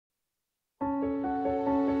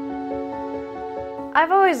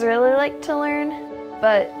I've always really liked to learn,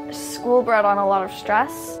 but school brought on a lot of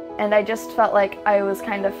stress, and I just felt like I was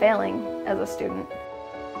kind of failing as a student.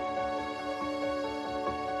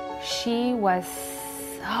 She was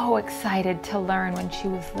so excited to learn when she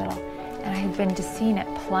was little, and I had been just seeing it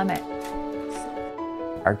plummet.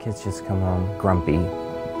 Our kids just come home grumpy,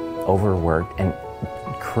 overworked, and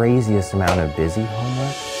craziest amount of busy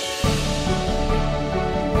homework.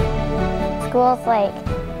 School's like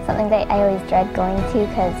something that I always dread going to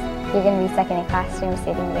because you're going to be stuck in a classroom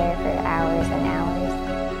sitting there for hours and hours.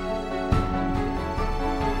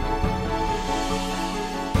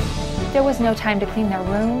 There was no time to clean their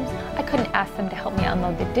rooms. I couldn't ask them to help me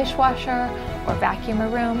unload the dishwasher or vacuum a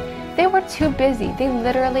room. They were too busy. They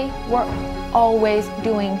literally were always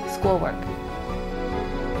doing schoolwork.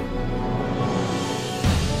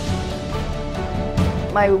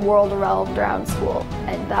 My world revolved around school,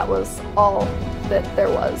 and that was all that there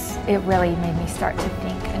was. It really made me start to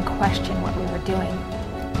think and question what we were doing,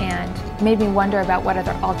 and made me wonder about what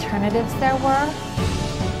other alternatives there were.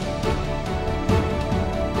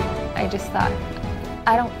 I just thought,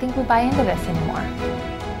 I don't think we buy into this anymore.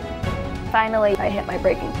 Finally, I hit my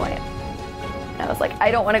breaking point. I was like,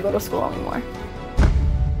 I don't want to go to school anymore.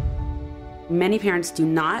 Many parents do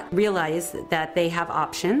not realize that they have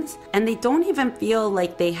options, and they don't even feel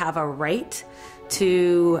like they have a right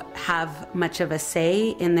to have much of a say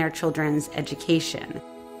in their children's education.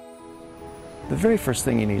 The very first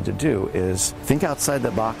thing you need to do is think outside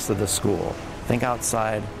the box of the school. Think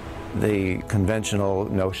outside the conventional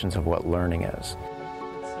notions of what learning is.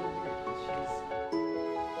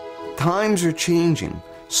 Times are changing.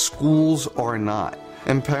 Schools are not.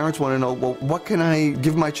 And parents want to know, well, what can I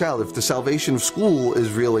give my child? If the salvation of school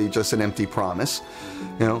is really just an empty promise,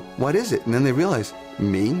 you know, what is it? And then they realize,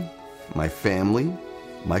 me, my family,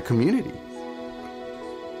 my community.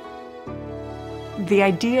 The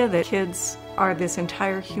idea that kids are this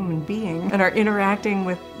entire human being and are interacting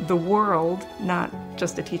with the world, not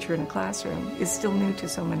just a teacher in a classroom, is still new to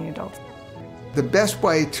so many adults. The best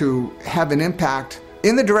way to have an impact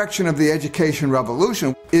in the direction of the education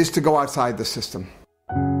revolution is to go outside the system.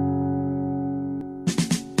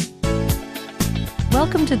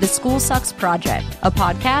 Welcome to the School Sucks Project, a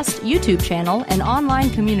podcast, YouTube channel, and online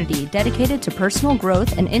community dedicated to personal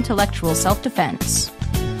growth and intellectual self-defense.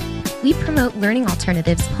 We promote learning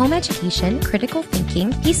alternatives, home education, critical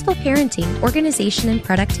thinking, peaceful parenting, organization and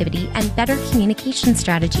productivity, and better communication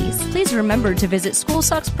strategies. Please remember to visit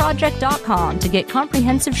SchoolSucksProject.com to get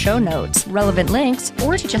comprehensive show notes, relevant links,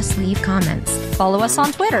 or to just leave comments. Follow us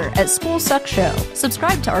on Twitter at SchoolSucksShow.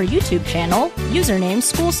 Subscribe to our YouTube channel, username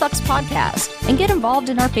School Sucks Podcast, and get involved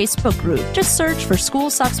in our Facebook group. Just search for School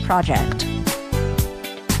Sucks Project.